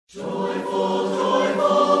Joyful,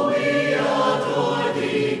 joyful, we adore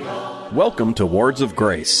thee, God. Welcome to Words of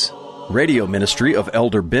Grace, radio ministry of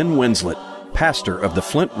Elder Ben Winslett, pastor of the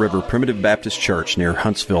Flint River Primitive Baptist Church near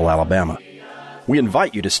Huntsville, Alabama. We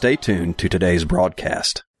invite you to stay tuned to today's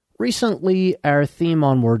broadcast. Recently, our theme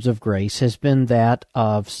on Words of Grace has been that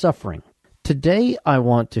of suffering. Today, I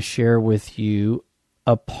want to share with you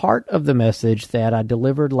a part of the message that I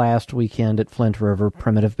delivered last weekend at Flint River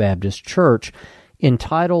Primitive Baptist Church,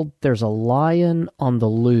 entitled, There's a Lion on the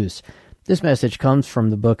Loose. This message comes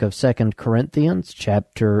from the book of 2 Corinthians,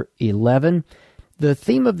 chapter 11. The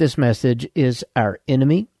theme of this message is our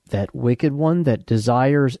enemy, that wicked one that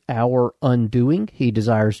desires our undoing. He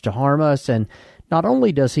desires to harm us, and not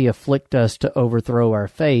only does he afflict us to overthrow our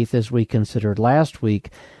faith, as we considered last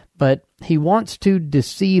week, but he wants to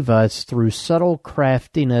deceive us through subtle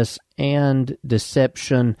craftiness and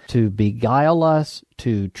deception, to beguile us,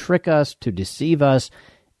 to trick us, to deceive us,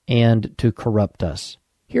 and to corrupt us.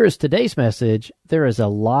 Here is today's message. There is a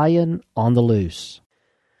lion on the loose.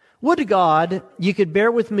 Would to God you could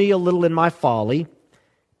bear with me a little in my folly,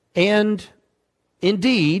 and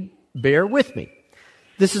indeed bear with me.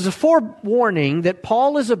 This is a forewarning that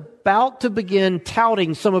Paul is about to begin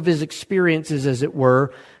touting some of his experiences, as it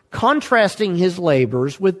were, contrasting his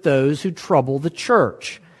labors with those who trouble the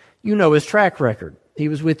church. You know his track record. He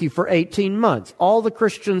was with you for 18 months. All the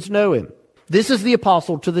Christians know him. This is the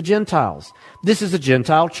apostle to the Gentiles. This is a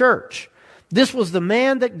Gentile church. This was the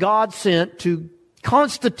man that God sent to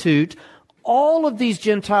constitute all of these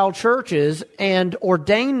Gentile churches and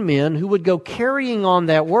ordain men who would go carrying on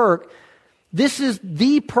that work. This is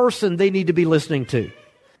the person they need to be listening to.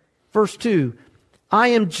 Verse 2, I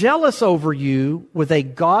am jealous over you with a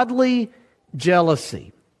godly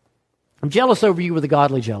jealousy. I'm jealous over you with a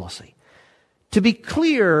godly jealousy. To be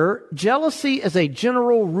clear, jealousy as a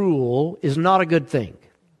general rule is not a good thing.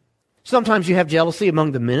 Sometimes you have jealousy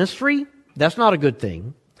among the ministry. That's not a good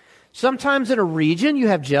thing. Sometimes in a region you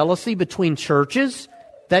have jealousy between churches.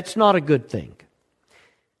 That's not a good thing.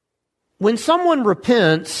 When someone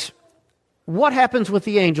repents, what happens with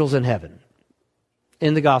the angels in heaven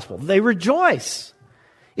in the gospel? They rejoice.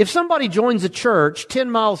 If somebody joins a church 10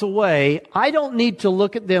 miles away, I don't need to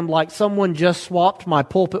look at them like someone just swapped my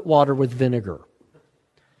pulpit water with vinegar.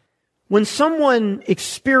 When someone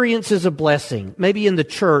experiences a blessing, maybe in the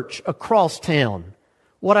church across town,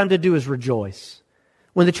 what I'm to do is rejoice.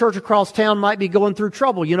 When the church across town might be going through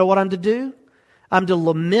trouble, you know what I'm to do? I'm to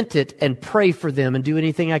lament it and pray for them and do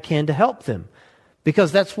anything I can to help them,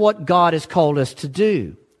 because that's what God has called us to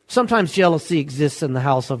do. Sometimes jealousy exists in the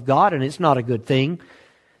house of God, and it's not a good thing.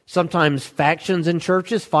 Sometimes factions in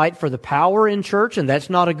churches fight for the power in church, and that's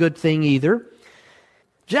not a good thing either.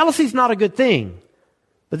 Jealousy is not a good thing.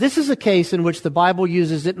 But this is a case in which the Bible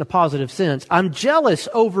uses it in a positive sense. I'm jealous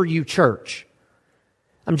over you, church.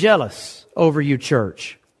 I'm jealous over you,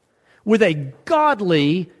 church, with a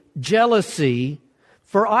godly jealousy,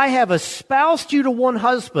 for I have espoused you to one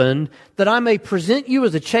husband, that I may present you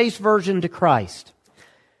as a chaste virgin to Christ.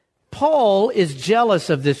 Paul is jealous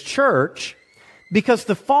of this church because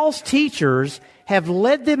the false teachers have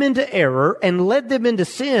led them into error and led them into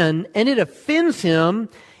sin, and it offends him.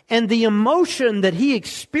 And the emotion that he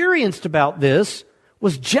experienced about this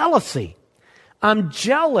was jealousy. I'm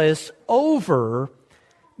jealous over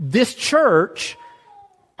this church.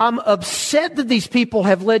 I'm upset that these people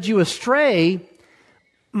have led you astray.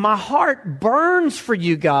 My heart burns for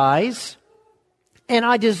you guys, and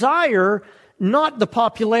I desire not the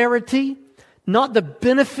popularity, not the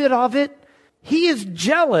benefit of it. He is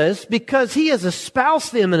jealous because he has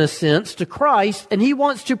espoused them, in a sense, to Christ, and he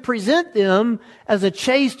wants to present them as a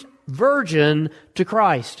chaste virgin to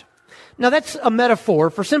Christ. Now, that's a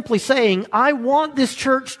metaphor for simply saying, I want this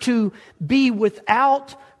church to be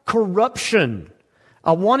without corruption.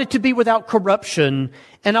 I want it to be without corruption,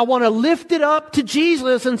 and I want to lift it up to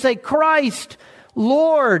Jesus and say, Christ,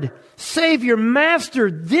 Lord, Savior,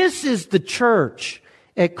 Master, this is the church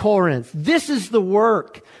at Corinth. This is the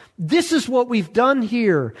work. This is what we've done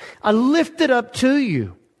here. I lift it up to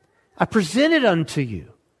you. I present it unto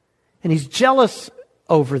you. And he's jealous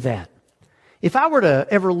over that. If I were to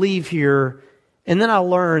ever leave here and then I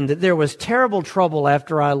learned that there was terrible trouble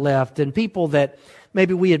after I left, and people that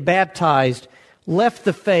maybe we had baptized left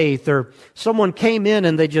the faith, or someone came in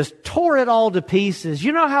and they just tore it all to pieces,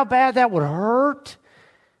 you know how bad that would hurt?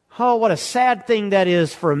 Oh, what a sad thing that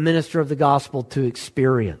is for a minister of the gospel to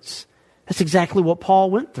experience. That's exactly what Paul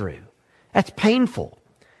went through. That's painful.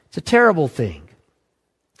 It's a terrible thing.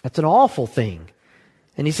 That's an awful thing.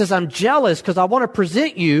 And he says, I'm jealous because I want to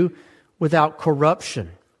present you without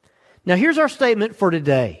corruption. Now here's our statement for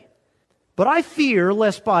today. But I fear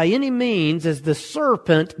lest by any means, as the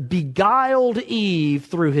serpent beguiled Eve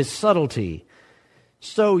through his subtlety,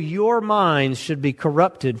 so your minds should be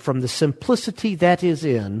corrupted from the simplicity that is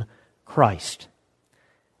in Christ.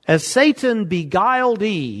 As Satan beguiled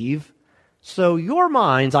Eve, so your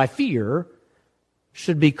minds, I fear,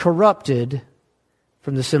 should be corrupted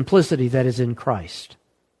from the simplicity that is in Christ.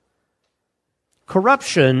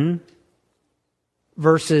 Corruption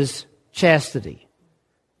versus chastity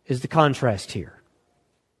is the contrast here.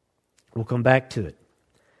 We'll come back to it.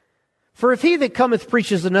 For if he that cometh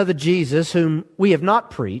preaches another Jesus, whom we have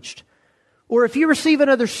not preached, or if you receive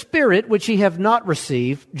another spirit which ye have not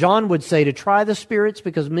received, John would say to try the spirits,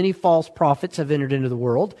 because many false prophets have entered into the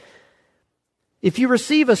world. If you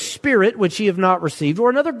receive a spirit which ye have not received, or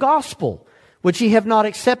another gospel which ye have not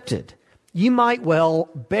accepted, ye might well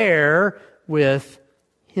bear with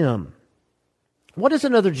him. What is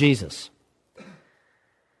another Jesus?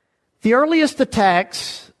 The earliest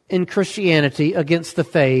attacks in Christianity against the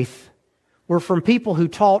faith were from people who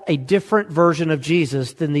taught a different version of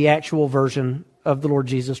Jesus than the actual version of the Lord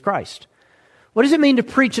Jesus Christ. What does it mean to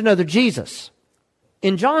preach another Jesus?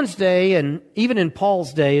 In John's day, and even in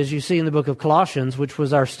Paul's day, as you see in the book of Colossians, which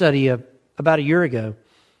was our study about a year ago,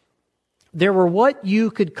 there were what you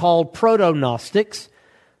could call proto-Gnostics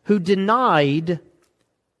who denied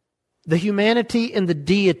the humanity and the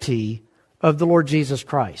deity of the Lord Jesus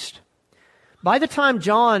Christ. By the time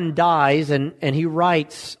John dies and he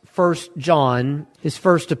writes 1 John, his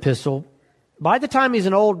first epistle, by the time he's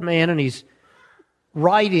an old man and he's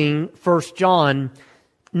writing 1 John,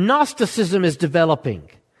 Gnosticism is developing.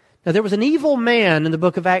 Now, there was an evil man in the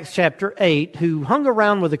book of Acts chapter 8 who hung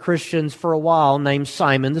around with the Christians for a while named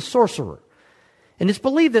Simon the Sorcerer. And it's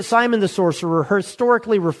believed that Simon the Sorcerer,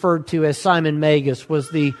 historically referred to as Simon Magus,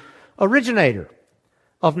 was the originator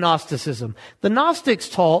of Gnosticism. The Gnostics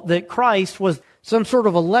taught that Christ was some sort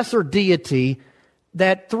of a lesser deity,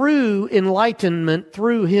 that through enlightenment,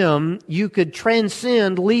 through him, you could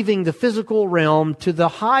transcend, leaving the physical realm to the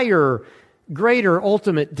higher, greater,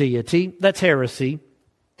 ultimate deity. That's heresy.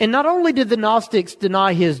 And not only did the Gnostics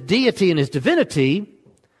deny his deity and his divinity,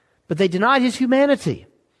 but they denied his humanity.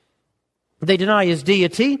 They deny his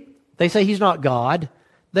deity. They say he's not God.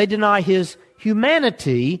 They deny his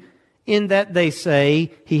humanity in that they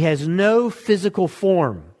say he has no physical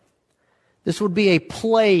form. This would be a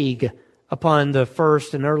plague upon the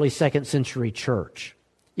first and early second century church.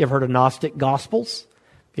 You ever heard of Gnostic Gospels?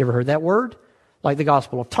 You ever heard that word? Like the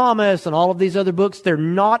Gospel of Thomas and all of these other books, they're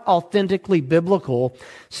not authentically biblical.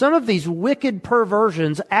 Some of these wicked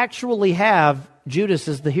perversions actually have Judas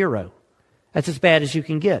as the hero. That's as bad as you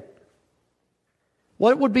can get.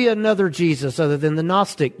 What would be another Jesus other than the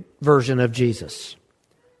Gnostic version of Jesus?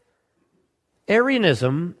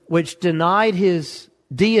 Arianism, which denied his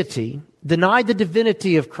deity, denied the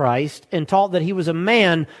divinity of Christ, and taught that he was a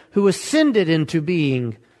man who ascended into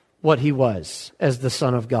being what he was as the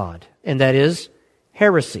Son of God. And that is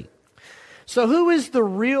heresy. So who is the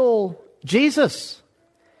real Jesus?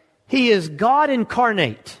 He is God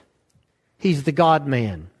incarnate. He's the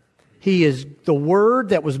God-man. He is the Word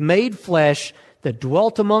that was made flesh, that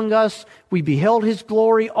dwelt among us. We beheld his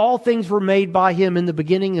glory. All things were made by him in the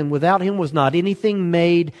beginning, and without him was not anything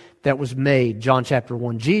made that was made. John chapter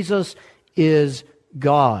 1. Jesus is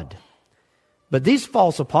God. But these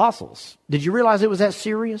false apostles, did you realize it was that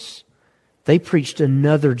serious? They preached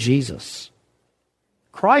another Jesus.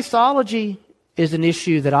 Christology is an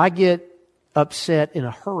issue that I get upset in a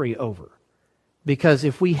hurry over. Because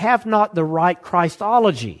if we have not the right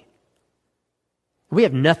Christology, we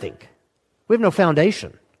have nothing. We have no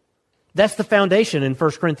foundation. That's the foundation in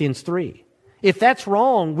 1 Corinthians 3. If that's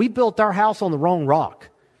wrong, we built our house on the wrong rock.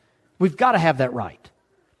 We've got to have that right.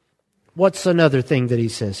 What's another thing that he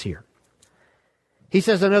says here? He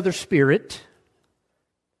says another spirit.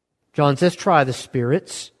 John says try the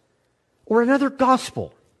spirits. Or another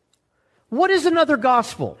gospel. What is another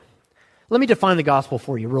gospel? Let me define the gospel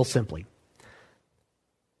for you real simply.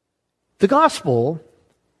 The gospel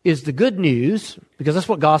is the good news, because that's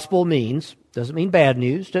what gospel means. Doesn't mean bad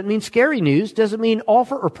news. Doesn't mean scary news. Doesn't mean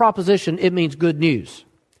offer or proposition. It means good news.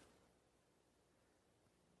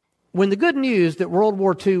 When the good news that World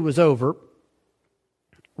War II was over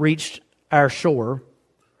reached our shore,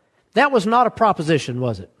 that was not a proposition,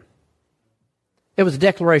 was it? It was a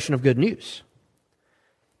declaration of good news.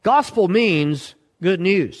 Gospel means good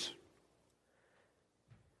news.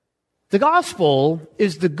 The gospel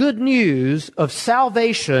is the good news of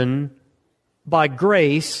salvation by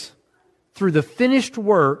grace through the finished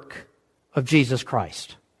work of Jesus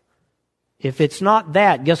Christ. If it's not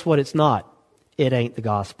that, guess what it's not? It ain't the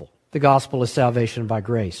gospel. The gospel is salvation by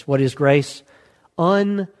grace. What is grace?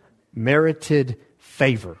 Unmerited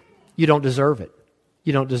favor. You don't deserve it.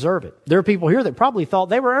 You don't deserve it. There are people here that probably thought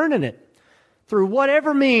they were earning it through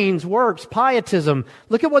whatever means, works, pietism.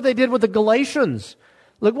 Look at what they did with the Galatians.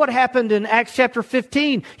 Look what happened in Acts chapter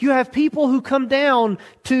 15. You have people who come down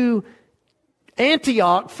to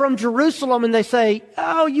Antioch from Jerusalem and they say,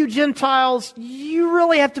 oh, you Gentiles, you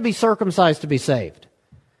really have to be circumcised to be saved.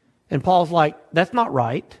 And Paul's like, that's not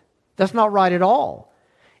right. That's not right at all.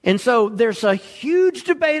 And so there's a huge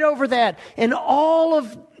debate over that. And all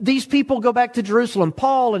of these people go back to Jerusalem.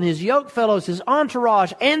 Paul and his yoke fellows, his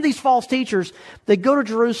entourage, and these false teachers, they go to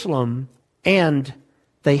Jerusalem and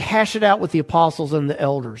they hash it out with the apostles and the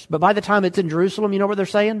elders. But by the time it's in Jerusalem, you know what they're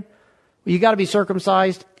saying? Well, you got to be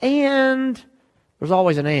circumcised, and there's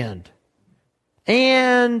always an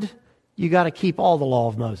and you got to keep all the law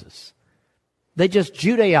of Moses. They just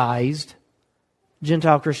Judaized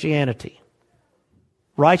Gentile Christianity.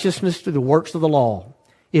 Righteousness through the works of the law.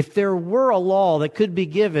 If there were a law that could be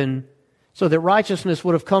given so that righteousness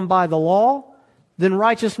would have come by the law, then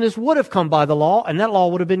righteousness would have come by the law, and that law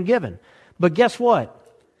would have been given. But guess what?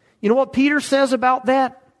 You know what Peter says about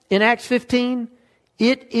that in Acts 15?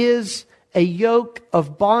 It is a yoke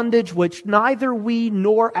of bondage which neither we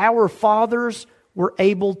nor our fathers were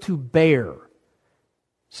able to bear.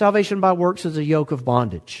 Salvation by works is a yoke of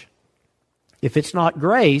bondage. If it's not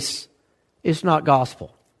grace, it's not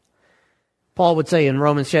gospel. Paul would say in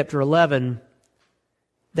Romans chapter 11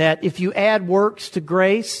 that if you add works to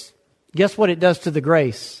grace, guess what it does to the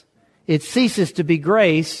grace? It ceases to be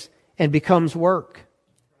grace and becomes work.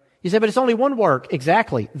 You say, but it's only one work.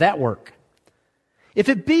 Exactly, that work. If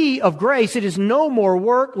it be of grace, it is no more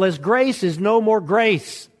work, less grace is no more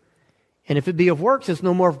grace. And if it be of works, it's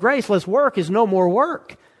no more of grace, less work is no more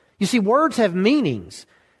work. You see, words have meanings.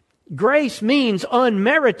 Grace means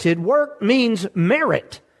unmerited. Work means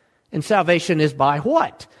merit. And salvation is by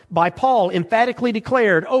what? By Paul emphatically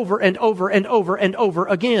declared over and over and over and over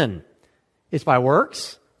again. It's by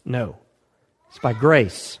works? No. It's by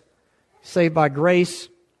grace. Saved by grace.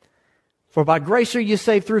 For by grace are you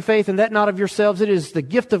saved through faith, and that not of yourselves. It is the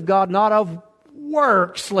gift of God, not of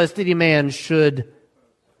works, lest any man should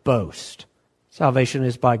boast. Salvation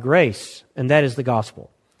is by grace, and that is the gospel.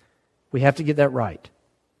 We have to get that right.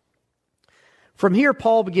 From here,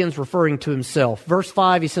 Paul begins referring to himself. Verse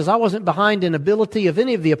 5, he says, I wasn't behind in ability of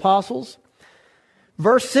any of the apostles.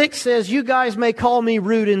 Verse 6 says, you guys may call me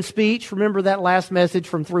rude in speech. Remember that last message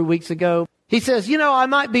from 3 weeks ago? He says, I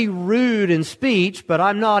might be rude in speech, but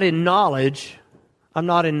I'm not in knowledge. I'm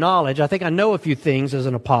not in knowledge. I think I know a few things as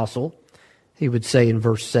an apostle, he would say in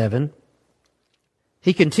verse 7.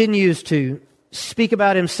 He continues to speak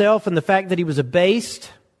about himself and the fact that he was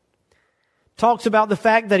abased. Talks about the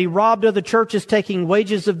fact that he robbed other churches, taking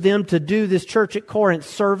wages of them to do this church at Corinth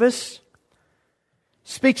service.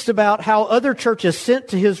 Speaks about how other churches sent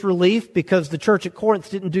to his relief because the church at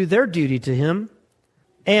Corinth didn't do their duty to him.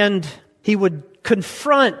 And he would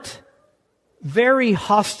confront very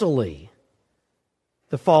hostilely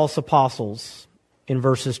the false apostles in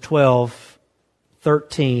verses 12,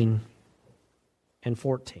 13, and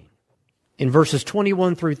 14. In verses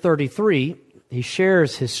 21 through 33, he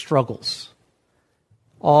shares his struggles,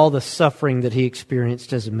 all the suffering that he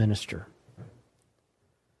experienced as a minister.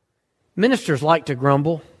 Ministers like to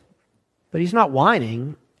grumble, but he's not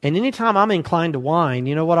whining. And anytime I'm inclined to whine,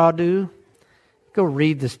 you know what I'll do? Go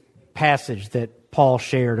read this passage that Paul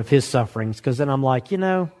shared of his sufferings, because then I'm like,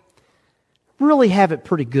 really have it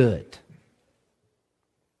pretty good.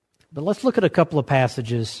 But let's look at a couple of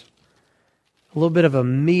passages, a little bit of a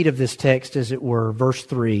meat of this text, as it were. Verse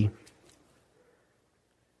 3.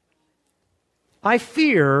 I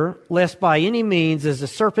fear lest by any means, as the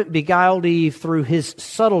serpent beguiled Eve through his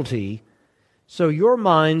subtlety, so your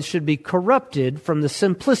minds should be corrupted from the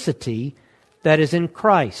simplicity that is in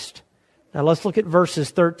Christ. Now let's look at verses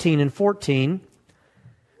 13 and 14.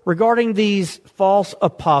 Regarding these false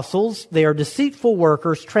apostles, they are deceitful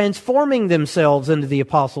workers, transforming themselves into the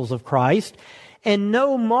apostles of Christ. And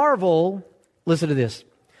no marvel, listen to this,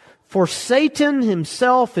 for Satan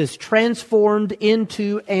himself is transformed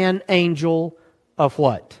into an angel of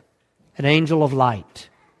what? An angel of light.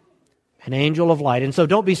 An angel of light. And so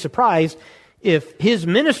don't be surprised if his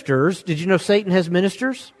ministers, did you know Satan has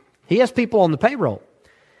ministers? He has people on the payroll.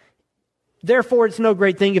 Therefore, it's no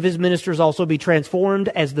great thing if his ministers also be transformed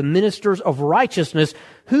as the ministers of righteousness,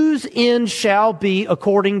 whose end shall be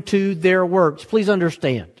according to their works. Please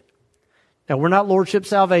understand. Now, we're not lordship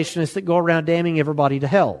salvationists that go around damning everybody to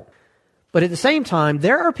hell. But at the same time,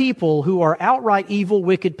 there are people who are outright evil,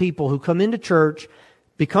 wicked people who come into church,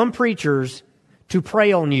 become preachers, to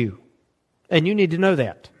prey on you. And you need to know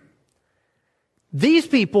that. These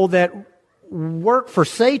people that work for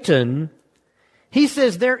Satan, he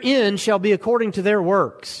says their end shall be according to their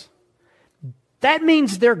works. That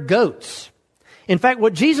means they're goats. In fact,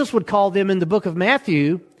 what Jesus would call them in the book of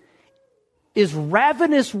Matthew is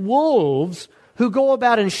ravenous wolves who go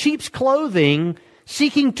about in sheep's clothing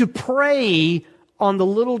seeking to prey on the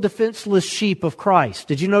little defenseless sheep of Christ.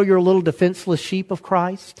 Did you know you're a little defenseless sheep of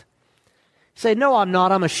Christ? Say, no, I'm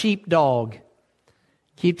not. I'm a sheepdog.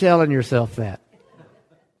 Keep telling yourself that.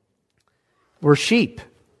 We're sheep.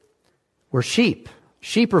 We're sheep.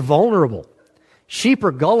 Sheep are vulnerable. Sheep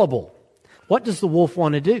are gullible. What does the wolf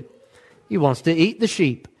want to do? He wants to eat the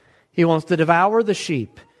sheep. He wants to devour the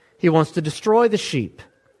sheep. He wants to destroy the sheep.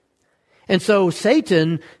 And so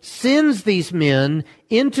Satan sends these men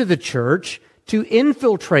into the church to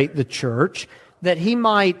infiltrate the church that he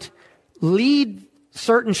might lead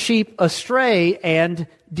certain sheep astray and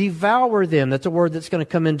devour them. That's a word that's going to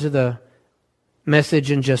come into the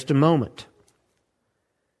message in just a moment.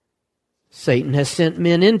 Satan has sent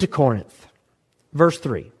men into Corinth. Verse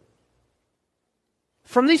 3.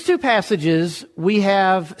 From these two passages, we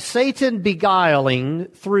have Satan beguiling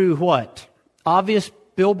through what? Obvious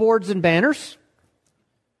billboards and banners,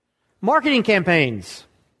 marketing campaigns,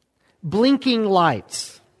 blinking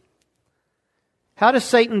lights. How does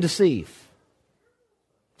Satan deceive?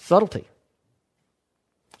 Subtlety.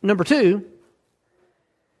 Number 2,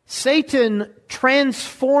 Satan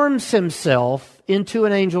transforms himself into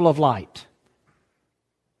an angel of light.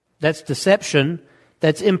 That's deception.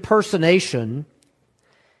 That's impersonation.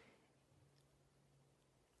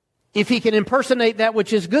 If he can impersonate that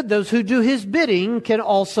which is good, those who do his bidding can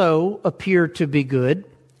also appear to be good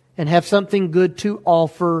and have something good to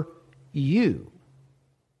offer you.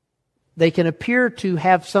 They can appear to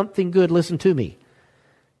have something good. Listen to me.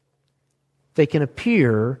 They can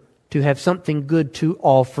appear to have something good to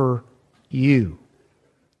offer you.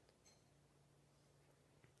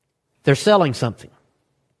 They're selling something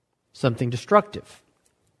destructive.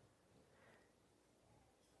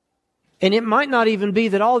 And it might not even be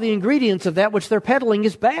that all the ingredients of that which they're peddling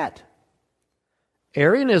is bad.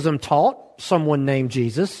 Arianism taught someone named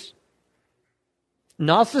Jesus.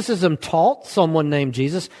 Gnosticism taught someone named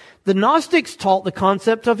Jesus. The Gnostics taught the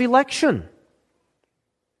concept of election.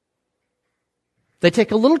 They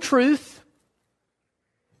take a little truth,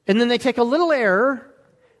 and then they take a little error,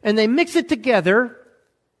 and they mix it together,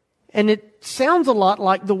 and it sounds a lot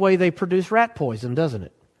like the way they produce rat poison, doesn't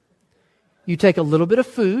it? You take a little bit of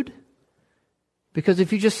food, because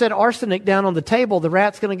if you just set arsenic down on the table, the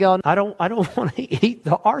rat's going to go, I don't want to eat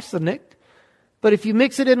the arsenic. But if you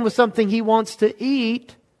mix it in with something he wants to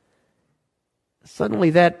eat, suddenly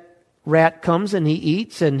that rat comes and he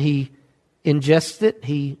eats and he ingests it,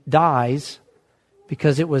 he dies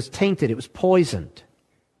because it was tainted, it was poisoned.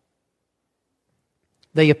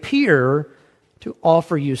 They appear to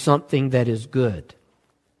offer you something that is good.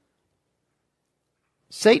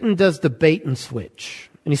 Satan does the bait and switch.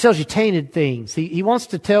 And he sells you tainted things. He wants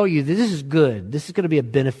to tell you that this is good. This is going to be a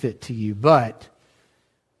benefit to you. But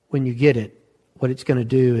when you get it, what it's going to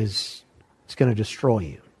do is it's going to destroy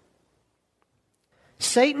you.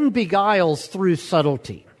 Satan beguiles through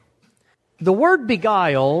subtlety. The word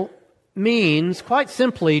beguile means, quite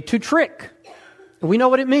simply, to trick. We know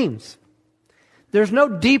what it means. There's no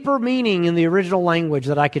deeper meaning in the original language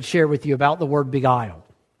that I could share with you about the word beguile.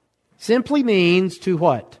 Simply means to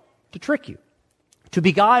what? To trick you. To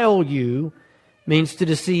beguile you means to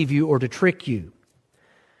deceive you or to trick you.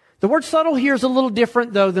 The word subtle here is a little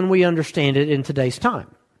different, though, than we understand it in today's time.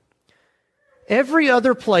 Every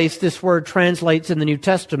other place this word translates in the New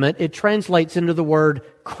Testament, it translates into the word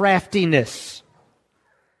craftiness.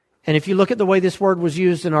 And if you look at the way this word was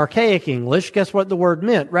used in archaic English, guess what the word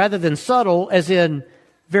meant? Rather than subtle, as in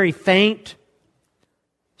very faint,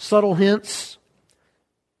 subtle hints.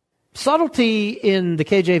 Subtlety in the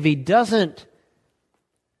KJV doesn't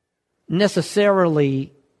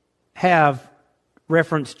necessarily have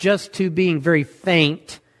reference just to being very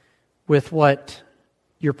faint with what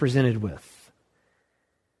you're presented with.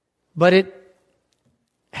 But it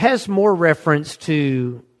has more reference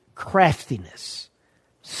to craftiness,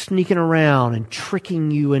 sneaking around and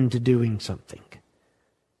tricking you into doing something.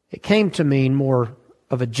 It came to mean more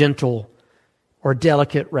of a gentle or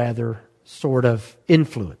delicate, rather, sort of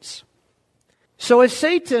influence. So if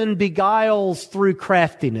Satan beguiles through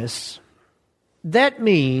craftiness, that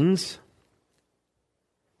means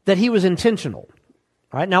that he was intentional.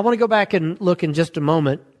 All right, now I want to go back and look in just a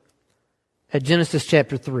moment at Genesis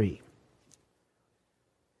chapter 3.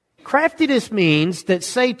 Craftiness means that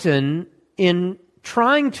Satan, in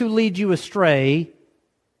trying to lead you astray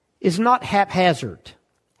is not haphazard.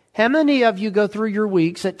 How many of you go through your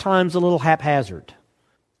weeks at times a little haphazard?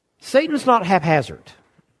 Satan's not haphazard.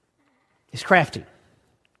 He's crafty.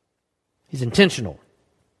 He's intentional.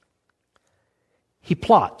 He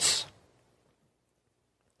plots.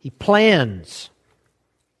 He plans.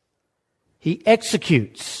 He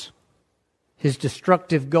executes his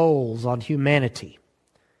destructive goals on humanity.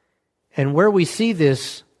 And where we see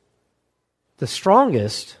this, the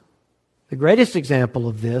strongest, the greatest example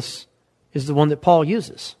of this is the one that Paul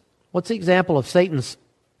uses. What's the example of Satan's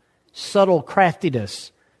subtle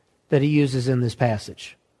craftiness that he uses in this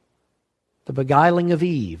passage? The beguiling of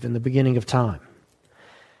Eve in the beginning of time.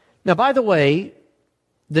 Now, by the way,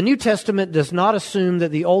 the New Testament does not assume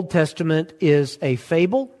that the Old Testament is a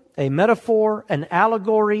fable, a metaphor, an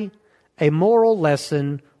allegory, a moral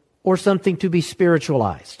lesson, or something to be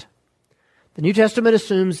spiritualized. The New Testament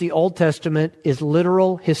assumes the Old Testament is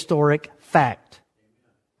literal, historic fact.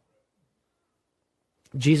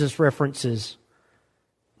 Jesus references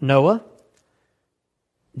Noah.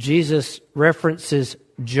 Jesus references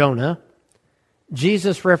Jonah.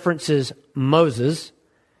 Jesus references Moses.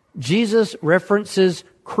 Jesus references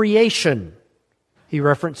creation. He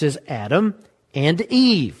references Adam and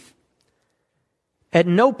Eve. At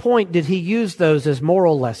no point did he use those as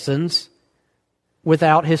moral lessons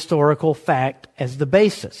without historical fact as the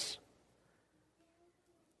basis.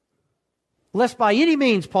 Lest by any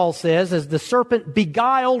means, Paul says, as the serpent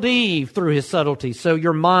beguiled Eve through his subtlety, so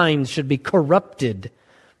your minds should be corrupted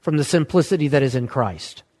from the simplicity that is in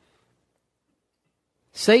Christ.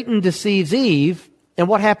 Satan deceives Eve, and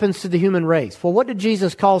what happens to the human race? Well, what did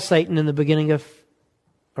Jesus call Satan in the beginning of,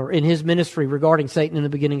 or in his ministry regarding Satan in the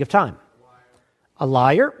beginning of time? A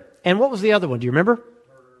liar. And what was the other one? Do you remember?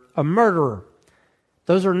 A murderer.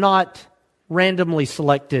 Those are not randomly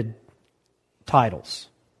selected titles.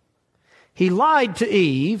 He lied to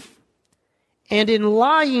Eve, and in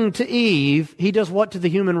lying to Eve, he does what to the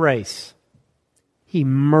human race? He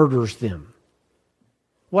murders them.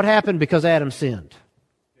 What happened because Adam sinned?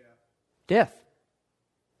 Death.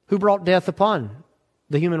 Who brought death upon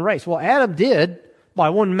the human race? Well, Adam did. By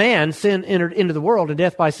one man, sin entered into the world, and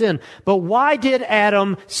death by sin. But why did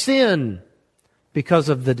Adam sin? Because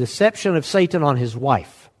of the deception of Satan on his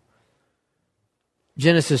wife.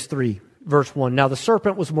 Genesis 3, verse 1. Now the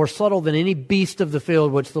serpent was more subtle than any beast of the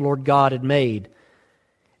field which the Lord God had made.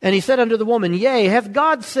 And he said unto the woman, Yea, hath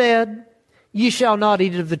God said, Ye shall not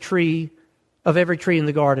eat of the tree, of every tree in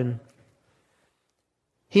the garden?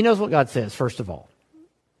 He knows what God says, first of all.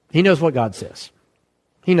 He knows what God says.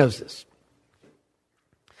 He knows this.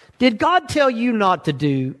 Did God tell you not to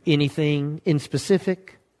do anything in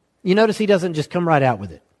specific? You notice he doesn't just come right out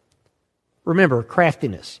with it. Remember,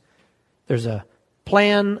 craftiness. There's a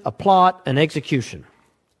plan, a plot, an execution.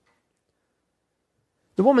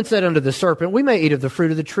 The woman said unto the serpent, We may eat of the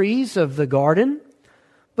fruit of the trees of the garden,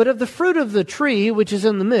 but of the fruit of the tree which is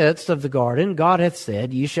in the midst of the garden, God hath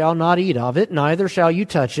said, Ye shall not eat of it, neither shall you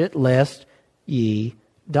touch it, lest ye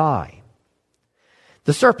die.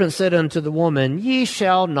 The serpent said unto the woman, Ye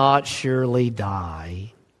shall not surely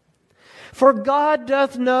die. For God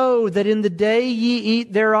doth know that in the day ye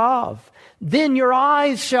eat thereof, then your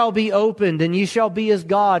eyes shall be opened, and ye shall be as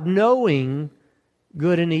God, knowing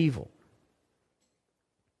good and evil.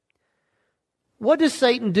 What does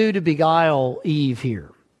Satan do to beguile Eve here?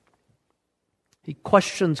 He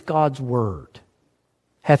questions God's word.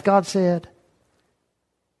 Hath God said?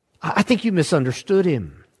 I think you misunderstood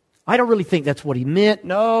him. I don't really think that's what he meant.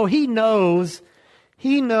 No, he knows.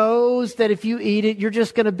 He knows that if you eat it, you're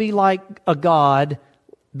just going to be like a god,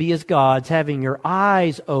 be as gods, having your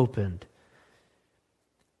eyes opened.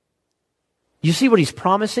 You see what he's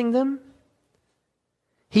promising them?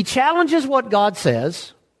 He challenges what God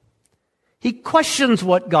says. He questions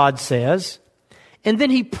what God says. And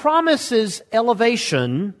then he promises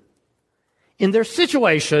elevation in their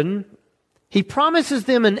situation. He promises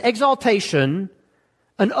them an exaltation,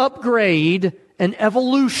 an upgrade, an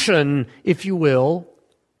evolution, if you will,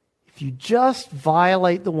 if you just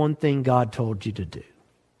violate the one thing God told you to do.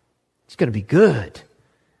 It's going to be good.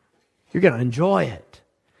 You're going to enjoy it.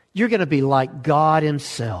 You're going to be like God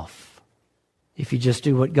himself if you just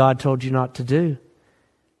do what God told you not to do.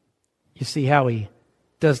 You see how he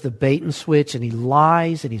does the bait and switch, and he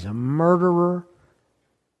lies, and he's a murderer.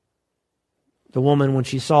 The woman, when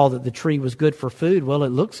she saw that the tree was good for food, well, it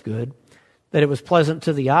looks good. That it was pleasant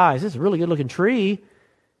to the eyes. It's a really good-looking tree.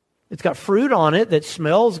 It's got fruit on it that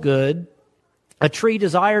smells good. A tree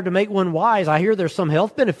desired to make one wise. I hear there's some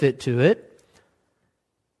health benefit to it.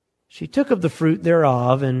 She took of the fruit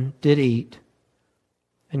thereof and did eat,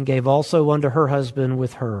 and gave also unto her husband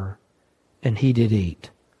with her, and he did eat.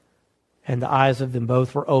 And the eyes of them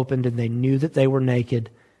both were opened, and they knew that they were naked.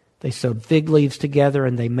 They sewed fig leaves together,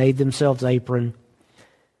 and they made themselves apron.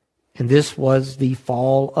 And this was the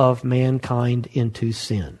fall of mankind into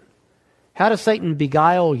sin. How does Satan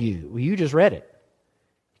beguile you? Well, you just read it.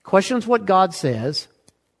 He questions what God says.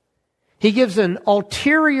 He gives an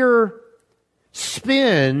ulterior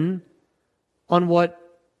spin on what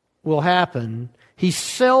will happen. He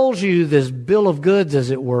sells you this bill of goods,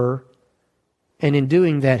 as it were, and in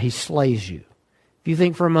doing that, he slays you. If you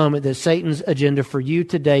think for a moment that Satan's agenda for you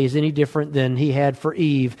today is any different than he had for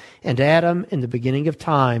Eve and Adam in the beginning of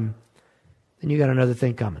time, then you got another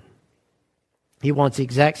thing coming. He wants the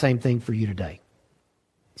exact same thing for you today.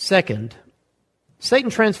 Second,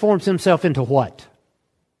 Satan transforms himself into what?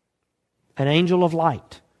 An angel of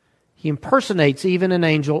light. He impersonates even an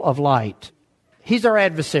angel of light. He's our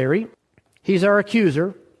adversary. He's our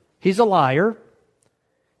accuser. He's a liar.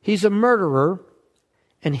 He's a murderer.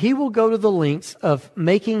 And he will go to the lengths of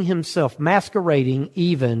making himself masquerading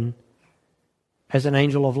even as an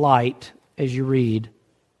angel of light, as you read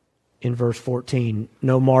in verse 14.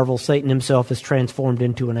 No marvel, Satan himself is transformed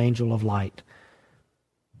into an angel of light.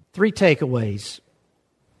 3 takeaways.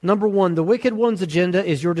 Number 1, the wicked one's agenda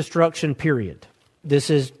is your destruction, period. This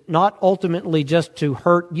is not ultimately just to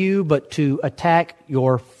hurt you, but to attack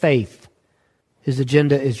your faith. His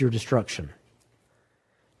agenda is your destruction.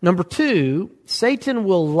 Number 2, Satan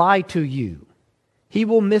will lie to you. He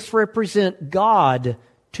will misrepresent God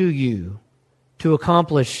to you to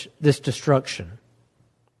accomplish this destruction.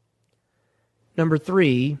 Number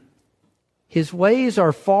 3, his ways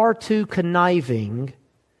are far too conniving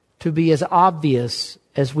to be as obvious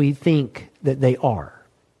as we think that they are.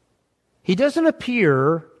 He doesn't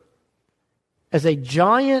appear as a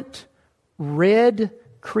giant red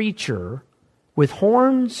creature with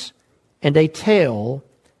horns and a tail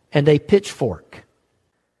and a pitchfork.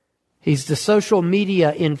 He's the social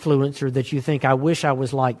media influencer that you think, I wish I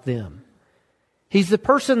was like them. He's the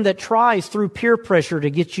person that tries through peer pressure to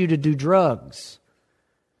get you to do drugs,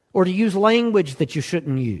 or to use language that you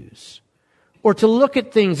shouldn't use, or to look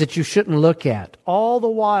at things that you shouldn't look at, all the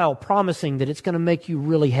while promising that it's going to make you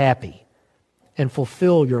really happy and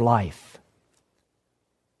fulfill your life.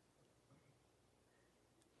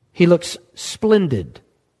 He looks splendid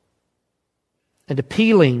and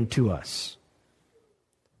appealing to us.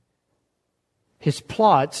 His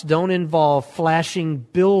plots don't involve flashing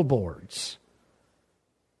billboards,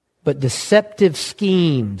 but deceptive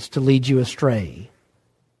schemes to lead you astray,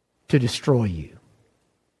 to destroy you.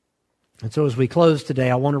 And so as we close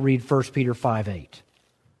today, I want to read 1 Peter 5:8.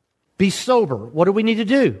 Be sober. What do we need to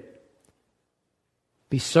do?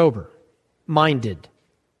 Be sober, minded,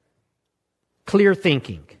 clear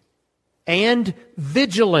thinking, and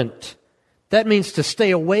vigilant. That means to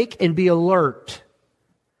stay awake and be alert.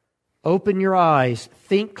 Open your eyes,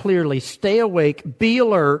 think clearly, stay awake, be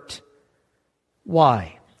alert.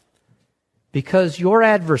 Why? Because your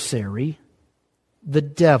adversary, the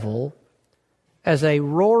devil, as a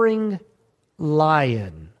roaring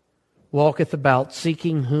lion, walketh about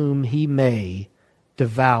seeking whom he may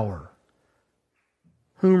devour.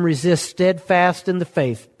 Whom resist steadfast in the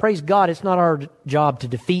faith. Praise God, it's not our job to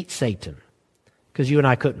defeat Satan, because you and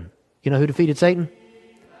I couldn't. You know who defeated Satan?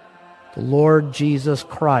 The Lord Jesus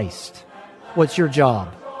Christ. What's your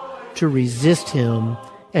job? To resist him,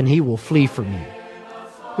 and he will flee from you.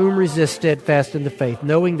 Whom resist steadfast in the faith,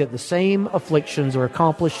 knowing that the same afflictions are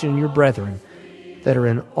accomplished in your brethren that are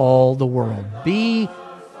in all the world.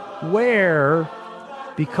 Beware,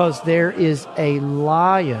 because there is a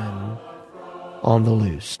lion on the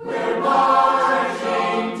loose. We're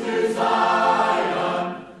marching to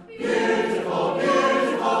Zion, beautiful,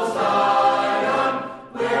 beautiful Zion.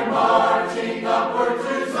 We're marching upward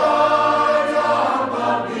to Zion,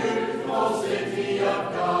 the beautiful city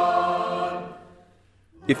of God.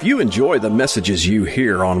 If you enjoy the messages you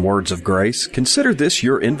hear on Words of Grace, consider this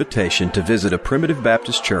your invitation to visit a Primitive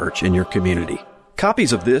Baptist church in your community.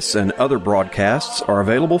 Copies of this and other broadcasts are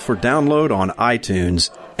available for download on iTunes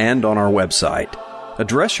and on our website.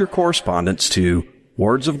 Address your correspondence to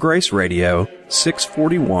Words of Grace Radio,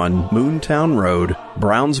 641 Moontown Road,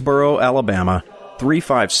 Brownsboro, Alabama,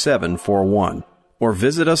 35741, or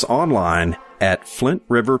visit us online at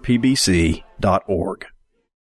flintriverpbc.org.